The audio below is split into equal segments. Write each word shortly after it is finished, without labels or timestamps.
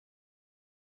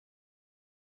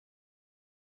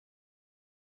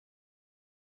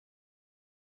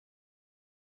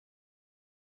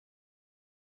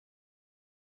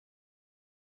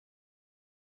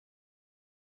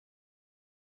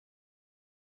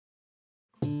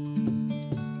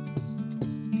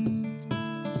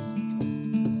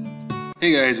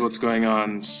Hey guys, what's going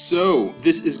on? So,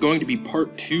 this is going to be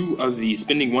part 2 of the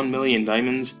spending 1 million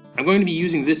diamonds. I'm going to be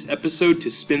using this episode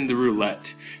to spin the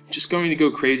roulette. Just going to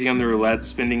go crazy on the roulette,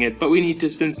 spinning it, but we need to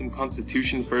spin some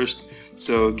constitution first,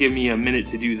 so give me a minute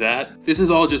to do that. This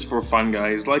is all just for fun,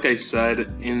 guys. Like I said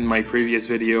in my previous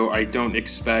video, I don't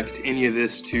expect any of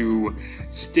this to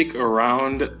stick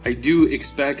around. I do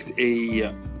expect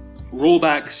a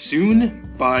rollback soon,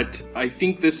 but I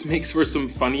think this makes for some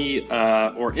funny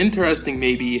or interesting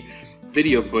maybe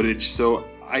video footage, so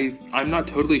I'm not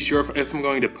totally sure if I'm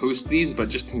going to post these, but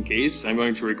just in case, I'm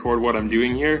going to record what I'm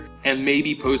doing here and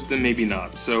maybe post them, maybe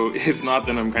not. So if not,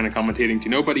 then I'm kind of commentating to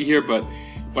nobody here, but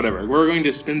whatever. We're going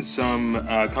to spin some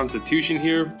constitution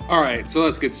here. Alright, so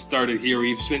let's get started here.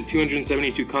 We've spent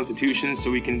 272 constitutions,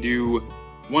 so we can do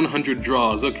 100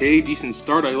 draws. Okay, decent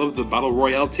start. I love the Battle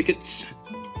Royale tickets.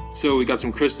 So we got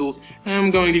some crystals.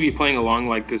 I'm going to be playing along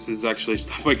like this is actually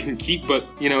stuff I can keep, but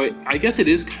you know, I guess it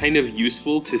is kind of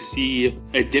useful to see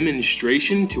a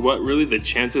demonstration to what really the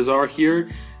chances are here,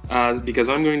 because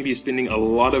I'm going to be spending a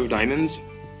lot of diamonds,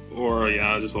 or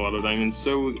yeah, just a lot of diamonds.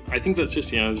 So I think that's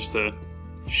just, yeah, just a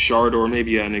shard or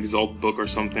maybe an Exalt book or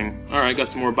something. Alright,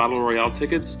 got some more Battle Royale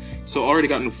tickets. So already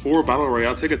gotten 4 Battle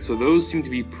Royale tickets, so those seem to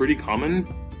be pretty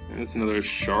common. And it's another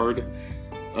shard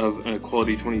of a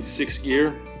quality 26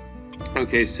 gear.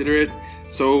 Okay, Siderit.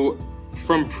 So,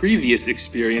 from previous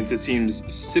experience, it seems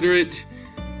Siderit,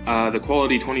 the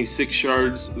quality 26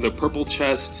 shards, the purple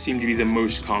chest seem to be the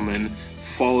most common,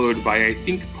 followed by, I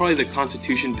think, probably the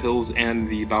Constitution pills and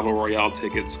the Battle Royale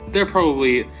tickets. They're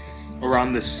probably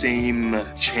around the same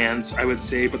chance, I would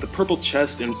say, but the purple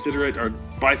chest and Siderit are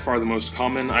by far the most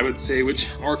common, I would say,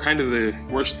 which are kind of the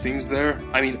worst things there.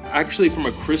 I mean, actually, from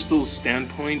a crystals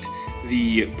standpoint,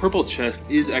 the purple chest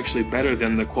is actually better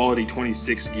than the quality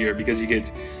 26 gear because you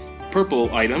get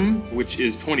purple item, which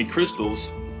is 20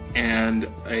 crystals, and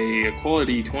a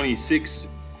quality 26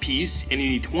 piece, and you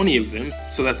need 20 of them,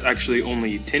 so that's actually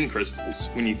only 10 crystals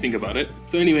when you think about it.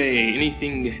 So anyway,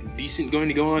 anything decent going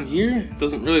to go on here?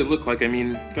 Doesn't really look like. I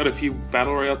mean, got a few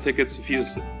Battle Royale tickets,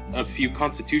 a few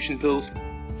Constitution pills,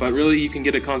 but really you can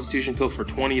get a Constitution pill for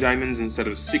 20 diamonds instead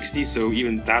of 60, so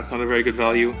even that's not a very good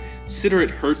value.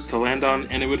 Siderit hurts to land on,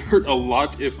 and it would hurt a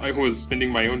lot if I was spending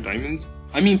my own diamonds.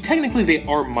 I mean, technically they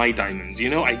are my diamonds,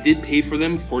 you know? I did pay for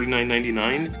them,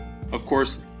 $49.99. Of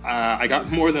course, I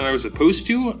got more than I was supposed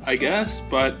to, I guess,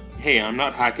 but hey, I'm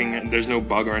not hacking, there's no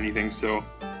bug or anything, so...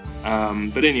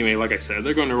 but anyway, like I said,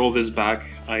 they're going to roll this back,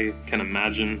 I can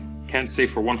imagine. Can't say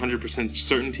for 100%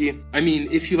 certainty. I mean,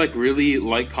 if you really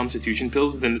like Constitution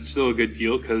pills, then it's still a good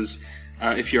deal, because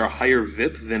if you're a higher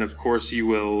VIP, then of course you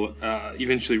will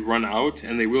eventually run out,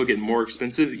 and they will get more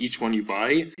expensive each one you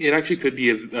buy. It actually could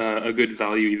be a good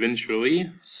value eventually,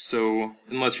 so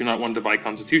unless you're not one to buy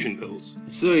Constitution pills.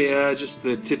 So yeah, just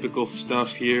the typical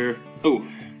stuff here. Oh,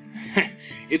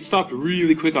 it stopped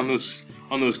really quick on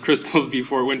those crystals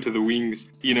before it went to the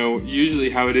wings. You know,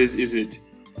 usually how it is it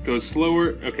goes slower.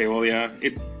 Okay, well yeah,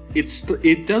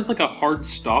 it does like a hard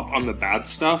stop on the bad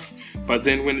stuff, but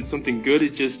then when it's something good,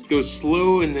 it just goes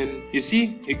slow, and then, you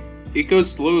see, it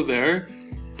goes slow there,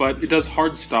 but it does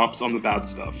hard stops on the bad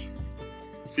stuff.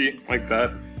 See, like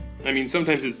that. I mean,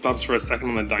 sometimes it stops for a second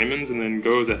on the diamonds and then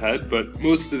goes ahead, but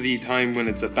most of the time when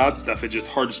it's a bad stuff, it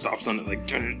just hard stops on it, like,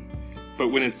 dun.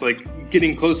 But when it's like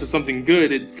getting close to something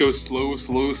good, it goes slow,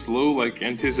 slow, slow, like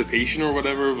anticipation or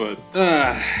whatever, but,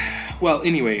 well,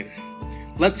 anyway.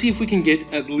 Let's see if we can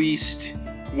get at least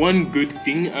one good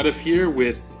thing out of here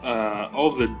with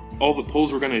all the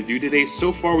pulls we're going to do today.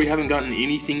 So far, we haven't gotten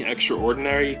anything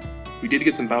extraordinary. We did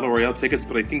get some Battle Royale tickets,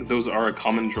 but I think those are a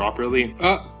common drop, really.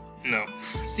 No.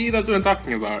 See, that's what I'm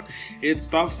talking about. It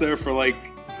stops there for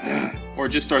or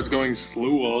just starts going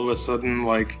slow all of a sudden,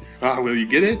 like, will you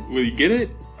get it? Will you get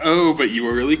it? Oh, but you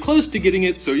were really close to getting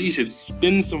it, so you should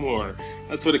spin some more.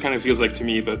 That's what it kind of feels like to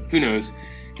me, but who knows.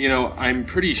 You know, I'm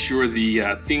pretty sure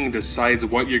the thing decides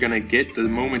what you're gonna get the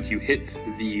moment you hit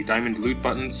the diamond loot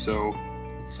button, so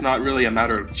it's not really a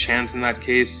matter of chance in that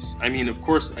case. I mean, of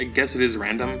course, I guess it is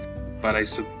random,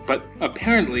 but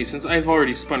apparently, since I've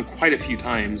already spun quite a few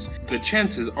times, the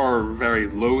chances are very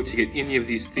low to get any of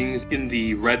these things in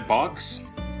the red box.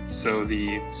 So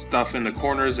the stuff in the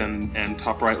corners and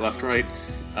top right, left right,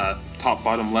 top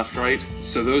bottom left right.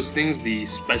 So those things, the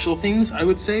special things, I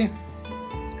would say,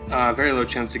 very low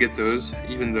chance to get those,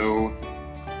 even though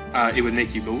it would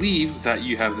make you believe that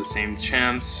you have the same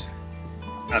chance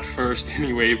at first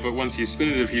anyway, but once you spin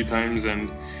it a few times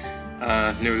and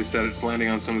notice that it's landing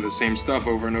on some of the same stuff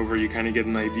over and over, you kind of get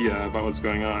an idea about what's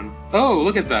going on. Oh,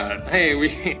 look at that! Hey,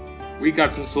 we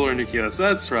got some solar nucleus,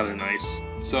 that's rather nice.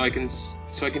 So I can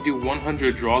do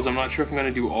 100 draws. I'm not sure if I'm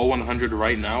gonna do all 100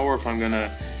 right now, or if I'm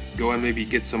gonna go and maybe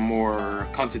get some more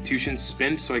Constitution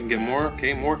spent so I can get more.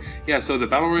 Okay, more. Yeah, so the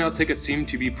Battle Royale tickets seem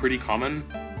to be pretty common.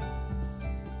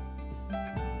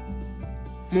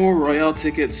 More Royale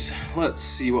tickets. Let's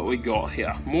see what we got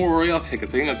here. More Royale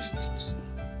tickets. I think that's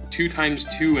 2 times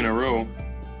 2 in a row.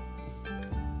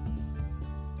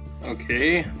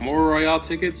 Okay, more Royale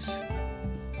tickets.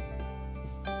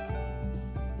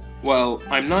 Well,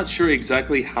 I'm not sure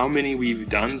exactly how many we've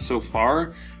done so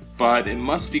far, but it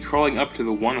must be crawling up to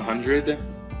the 100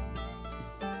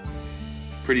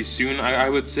 pretty soon, I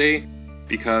would say,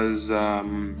 because,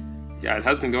 yeah, it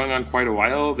has been going on quite a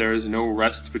while. There is no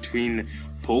rest between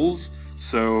pulls,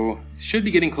 so should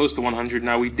be getting close to 100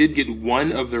 now. We did get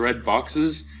one of the red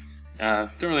boxes.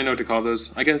 Don't really know what to call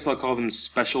those. I guess I'll call them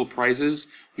special prizes.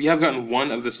 We have gotten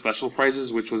one of the special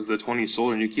prizes, which was the 20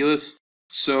 Solar Nucleus.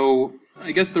 So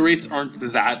I guess the rates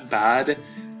aren't that bad,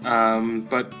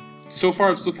 but so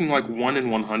far it's looking like 1 in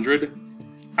 100.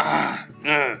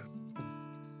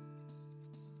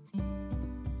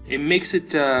 It makes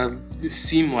it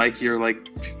seem like you're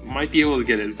might be able to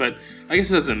get it, but I guess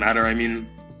it doesn't matter. I mean,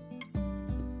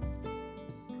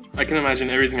 I can imagine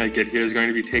everything I get here is going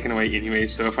to be taken away anyway,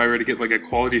 so if I were to get like a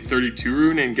quality 32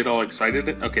 rune and get all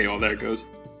excited, okay, well there it goes.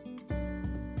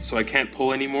 So I can't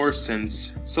pull anymore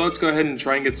since, so let's go ahead and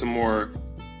try and get some more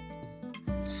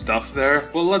stuff there.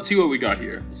 Well, let's see what we got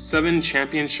here. 7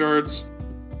 champion shards,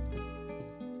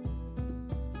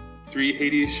 3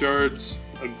 Hades shards,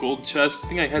 a gold chest, I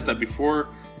think I had that before,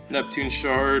 Neptune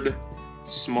shard,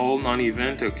 small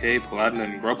non-event, okay, Paladin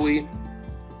and Grubbly,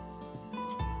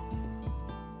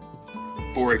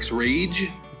 Borix Rage,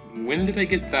 when did I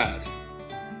get that?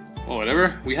 Well,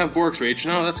 whatever, we have Borix Rage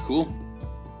now, that's cool.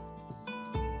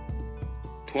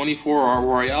 24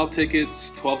 Royale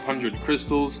tickets, 1200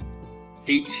 crystals,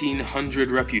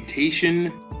 1800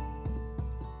 reputation,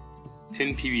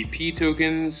 10 PvP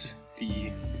tokens,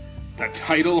 that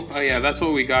title. Oh yeah, that's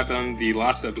what we got on the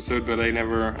last episode, but I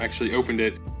never actually opened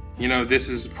it. You know, this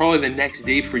is probably the next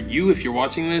day for you if you're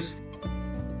watching this.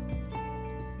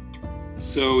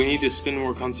 So we need to spin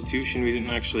more Constitution. We didn't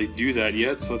actually do that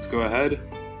yet, so let's go ahead.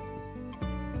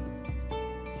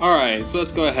 Alright, so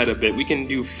let's go ahead a bit. We can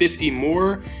do 50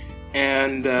 more,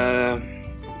 and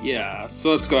yeah, so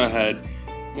let's go ahead.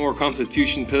 More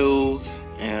Constitution pills,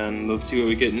 and let's see what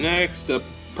we get next. A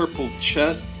purple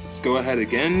chest, let's go ahead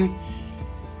again.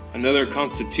 Another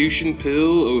Constitution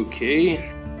pill,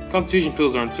 okay. Constitution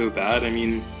pills aren't so bad, I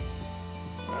mean,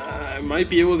 I might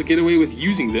be able to get away with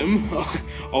using them,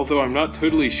 although I'm not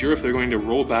totally sure if they're going to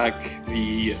roll back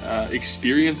the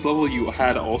experience level you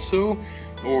had also,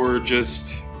 or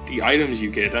just the items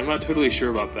you get. I'm not totally sure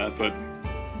about that, but...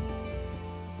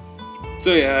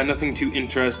 So yeah, nothing too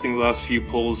interesting the last few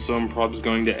pulls, so I'm probably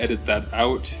going to edit that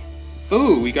out.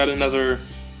 Oh, we got another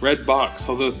red box,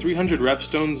 although 300 rep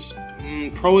stones,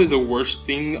 probably the worst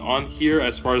thing on here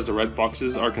as far as the red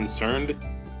boxes are concerned.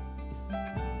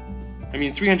 I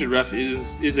mean, 300 ref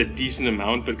is a decent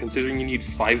amount, but considering you need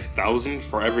 5,000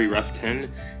 for every ref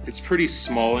 10, it's pretty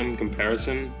small in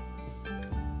comparison.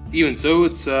 Even so,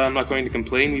 it's I'm not going to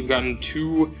complain. We've gotten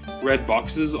 2 red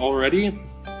boxes already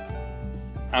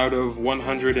out of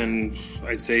 100 and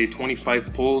I'd say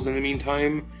 25 pulls in the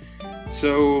meantime.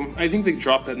 So I think they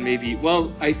dropped that maybe,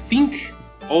 well, I think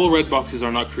all red boxes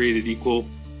are not created equal.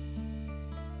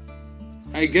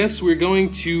 I guess we're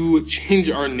going to change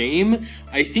our name.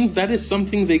 I think that is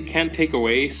something they can't take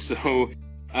away, so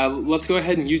let's go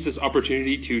ahead and use this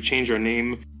opportunity to change our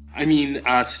name. I mean,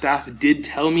 staff did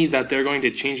tell me that they're going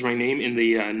to change my name in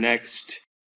the next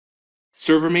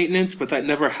server maintenance, but that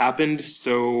never happened,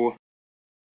 so...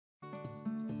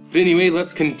 But anyway,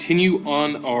 let's continue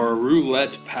on our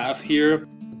roulette path here.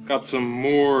 Got some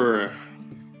more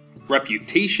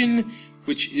reputation,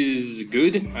 which is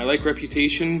good. I like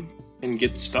reputation and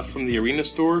get stuff from the arena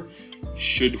store,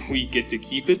 should we get to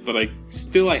keep it, but I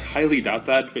highly doubt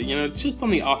that, but you know, just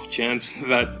on the off chance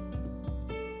that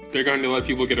they're going to let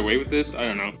people get away with this, I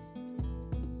don't know.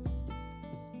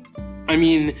 I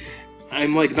mean,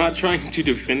 I'm like not trying to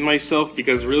defend myself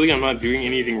because really I'm not doing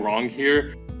anything wrong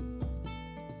here.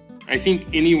 I think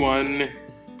anyone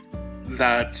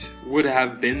that would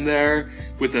have been there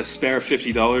with a spare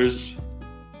 $50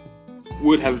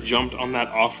 would have jumped on that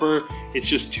offer. It's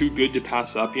just too good to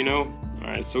pass up, you know?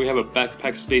 Alright, so we have a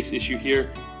backpack space issue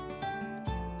here.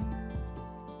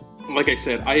 Like I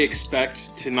said, I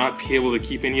expect to not be able to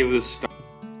keep any of this stuff.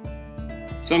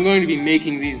 So I'm going to be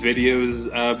making these videos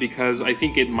because I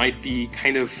think it might be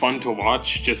kind of fun to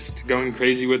watch, just going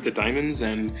crazy with the diamonds,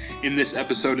 and in this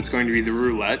episode it's going to be the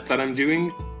roulette that I'm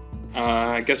doing.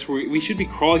 I guess we should be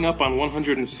crawling up on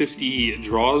 150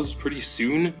 draws pretty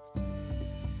soon.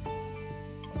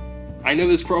 I know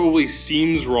this probably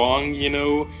seems wrong, you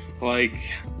know, like,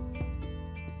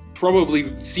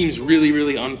 probably seems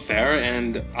really unfair,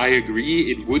 and I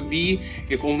agree it would be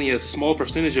if only a small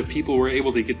percentage of people were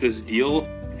able to get this deal,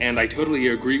 and I totally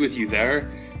agree with you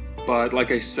there. But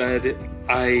like I said,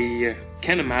 I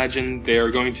can't imagine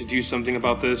they're going to do something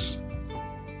about this.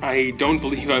 I don't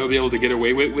believe I will be able to get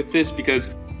away with this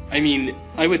because, I mean,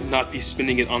 I would not be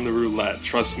spinning it on the roulette,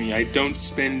 trust me. I don't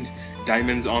spend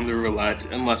diamonds on the roulette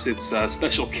unless it's a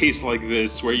special case like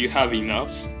this where you have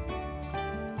enough.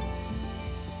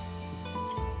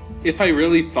 If I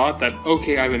really thought that,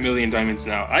 okay, I have 1,000,000 diamonds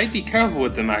now, I'd be careful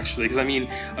with them actually, because I mean,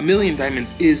 1,000,000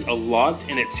 diamonds is a lot,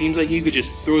 and it seems like you could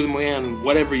just throw them away on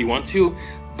whatever you want to,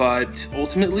 but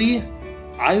ultimately,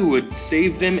 I would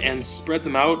save them and spread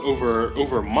them out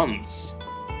over months.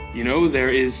 You know, there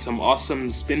is some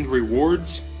awesome spin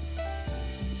rewards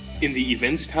in the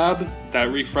events tab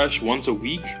that refresh once a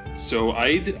week, so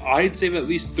I'd save at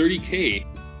least 30k.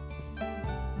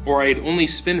 Or I'd only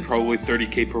spend probably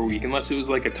 30k per week, unless it was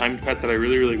like a timed pet that I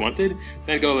really wanted,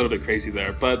 then I'd go a little bit crazy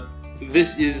there. But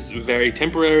this is very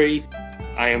temporary.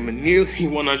 I am nearly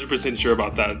 100% sure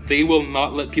about that. They will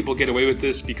not let people get away with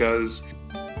this because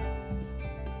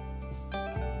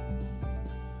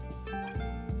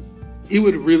it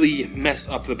would really mess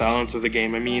up the balance of the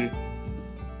game. I mean,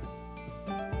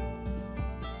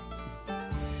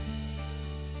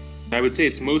 I would say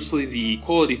it's mostly the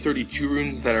quality 32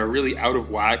 runes that are really out of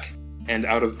whack and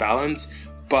out of balance,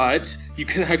 but you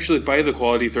can actually buy the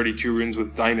quality 32 runes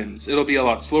with diamonds. It'll be a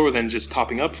lot slower than just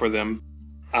topping up for them,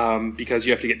 because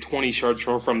you have to get 20 shards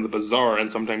from the bazaar,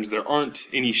 and sometimes there aren't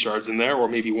any shards in there, or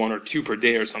maybe 1 or 2 per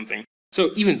day or something.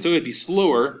 So even so, it'd be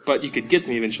slower, but you could get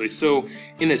them eventually. So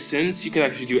in a sense, you could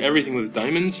actually do everything with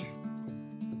diamonds.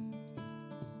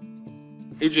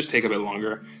 It would just take a bit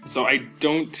longer. So I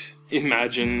don't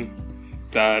imagine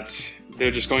that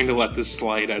they're just going to let this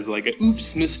slide as like an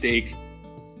oops mistake.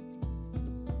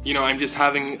 You know, I'm just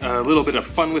having a little bit of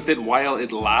fun with it while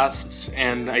it lasts,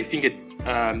 and I think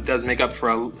it does make up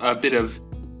for a bit of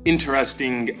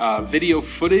interesting video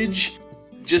footage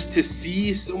just to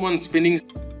see someone spending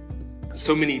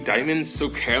so many diamonds so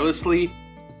carelessly.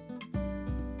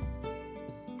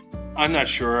 I'm not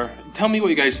sure. Tell me what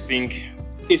you guys think.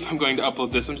 If I'm going to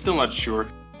upload this, I'm still not sure.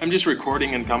 I'm just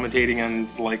recording and commentating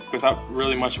and like without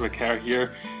really much of a care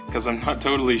here because I'm not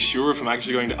totally sure if I'm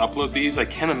actually going to upload these. I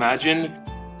can't imagine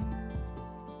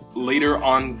later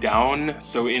on down,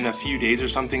 so in a few days or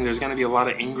something, there's going to be a lot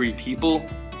of angry people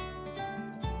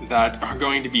that are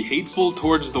going to be hateful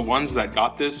towards the ones that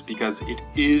got this because it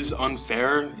is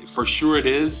unfair, for sure it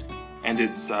is, and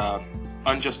it's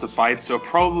unjustified, so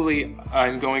probably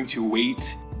I'm going to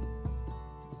wait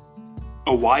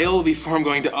a while before I'm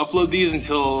going to upload these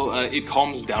until it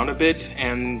calms down a bit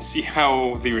and see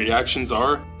how the reactions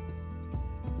are.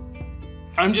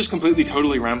 I'm just completely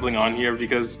totally rambling on here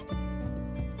because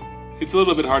it's a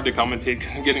little bit hard to commentate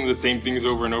because I'm getting the same things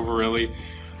over and over really.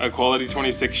 A quality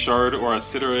 26 shard or a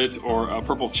Cigarette or a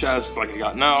purple chest like I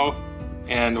got now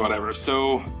and whatever.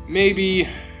 So maybe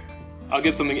I'll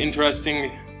get something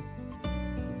interesting.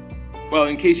 Well,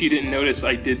 in case you didn't notice,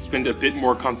 I did spend a bit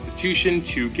more Constitution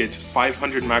to get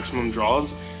 500 maximum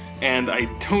draws, and I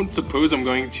don't suppose I'm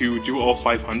going to do all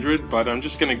 500, but I'm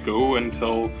just gonna go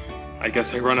until I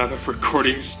guess I run out of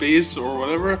recording space or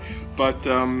whatever, but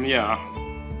yeah.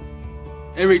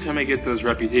 Every time I get those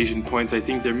reputation points, I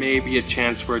think there may be a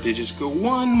chance for it to just go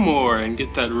one more and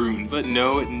get that rune, but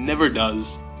no, it never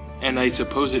does, and I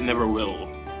suppose it never will.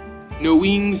 No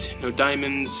wings, no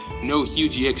diamonds, no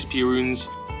huge EXP runes.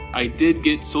 I did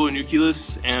get Solar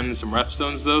Nucleus and some Rep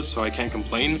Stones though, so I can't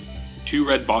complain. 2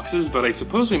 red boxes, but I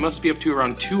suppose we must be up to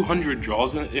around 200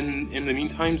 draws in the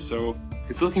meantime, so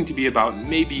it's looking to be about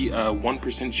maybe a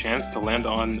 1% chance to land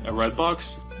on a red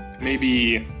box.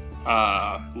 Maybe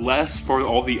less for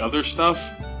all the other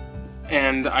stuff.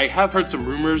 And I have heard some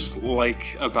rumors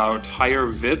like about higher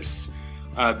VIPs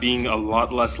being a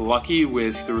lot less lucky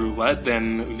with the roulette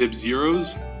than VIP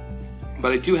zeros.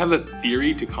 But I do have a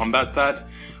theory to combat that.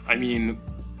 I mean,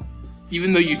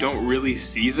 even though you don't really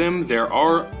see them, there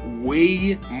are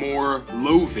way more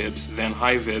low VIPs than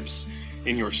high VIPs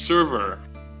in your server.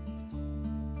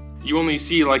 You only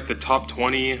see like the top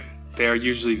 20, they are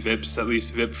usually VIPs, at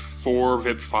least VIP 4,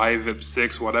 VIP 5, VIP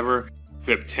 6, whatever,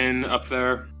 VIP 10 up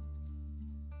there.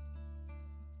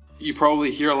 You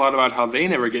probably hear a lot about how they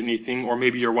never get anything, or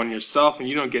maybe you're one yourself and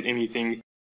you don't get anything.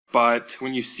 But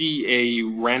when you see a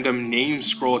random name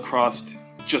scroll across,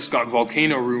 just got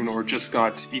Volcano Rune or just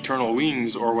got Eternal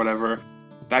Wings or whatever,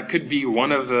 that could be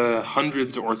one of the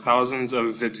hundreds or thousands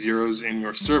of VIP zeros in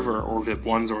your server, or VIP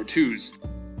 1s or 2s.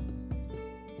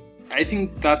 I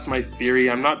think that's my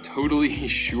theory. I'm not totally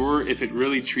sure if it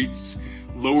really treats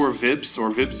lower VIPs or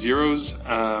VIP zeros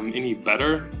any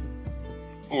better,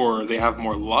 or they have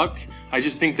more luck. I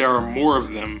just think there are more of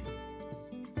them.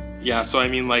 Yeah, so I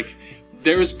mean, like,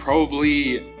 there's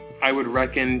probably, I would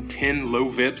reckon, 10 low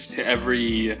VIPs to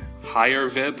every higher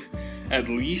VIP, at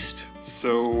least.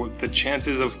 So the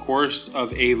chances, of course,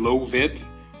 of a low VIP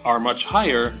are much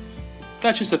higher.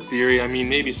 That's just a theory. I mean,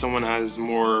 maybe someone has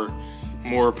more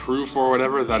proof or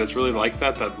whatever that it's really like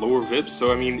that lower VIPs.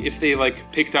 So I mean, if they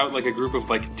like picked out like a group of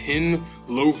like 10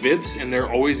 low VIPs and they're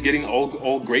always getting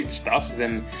all great stuff,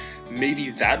 then maybe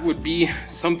that would be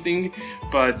something,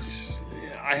 but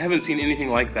I haven't seen anything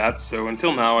like that, so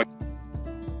until now I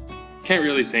can't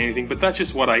really say anything. But that's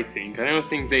just what I think. I don't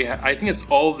think I think it's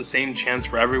all the same chance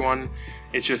for everyone.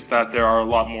 It's just that there are a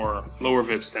lot more lower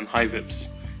VIPs than high VIPs.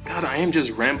 God, I am just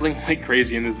rambling like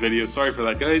crazy in this video. Sorry for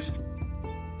that, guys.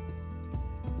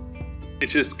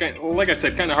 It's just, like I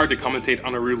said, kind of hard to commentate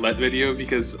on a roulette video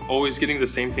because always getting the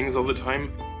same things all the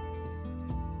time.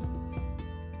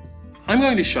 I'm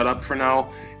going to shut up for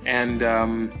now, and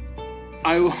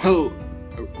I will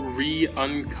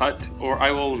re-uncut, or I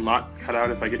will not cut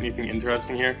out if I get anything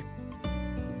interesting here.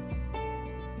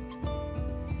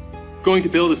 Going to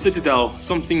build a citadel,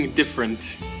 something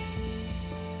different.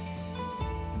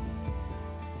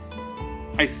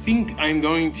 I think I'm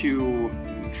going to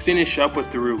finish up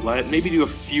with the roulette, maybe do a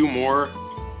few more,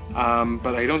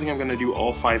 but I don't think I'm going to do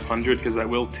all 500 because that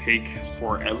will take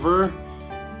forever,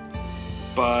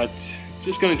 but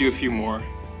just going to do a few more.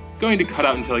 Going to cut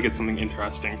out until I get something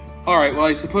interesting. Alright, well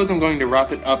I suppose I'm going to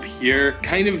wrap it up here.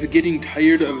 Kind of getting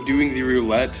tired of doing the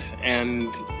roulette, and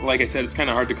like I said, it's kind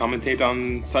of hard to commentate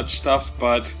on such stuff,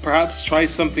 but perhaps try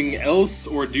something else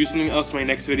or do something else in my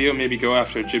next video, maybe go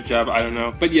after a Jib Jab, I don't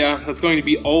know. But yeah, that's going to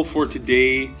be all for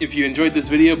today. If you enjoyed this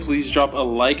video, please drop a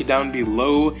like down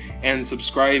below and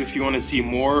subscribe if you want to see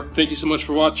more. Thank you so much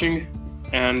for watching,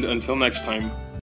 and until next time.